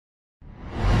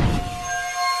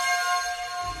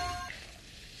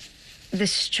The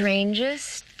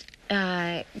strangest,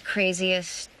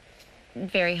 craziest,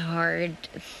 very hard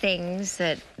things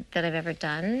that I've ever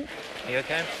done. Are you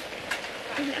okay?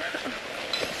 No.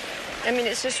 I mean,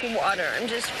 it's just water. I'm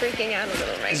just freaking out a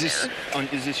little right now.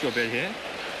 Is this your bed here?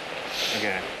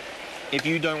 Okay. If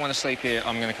you don't want to sleep here,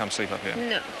 I'm going to come sleep up here.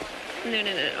 No. No, no,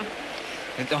 no, no.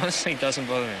 It honestly doesn't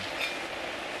bother me.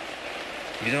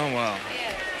 You're doing well.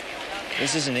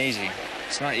 This isn't easy.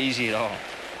 It's not easy at all.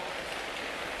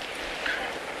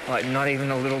 Like, not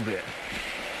even a little bit.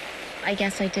 I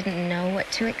guess I didn't know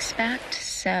what to expect,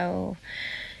 so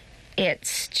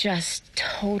it's just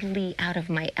totally out of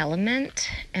my element,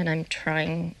 and I'm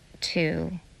trying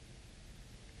to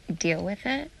deal with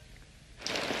it.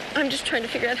 I'm just trying to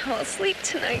figure out how I'll sleep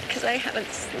tonight because I haven't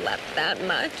slept that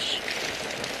much.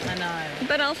 I know.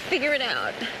 But I'll figure it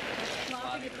out.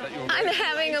 I'm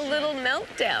having a little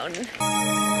meltdown.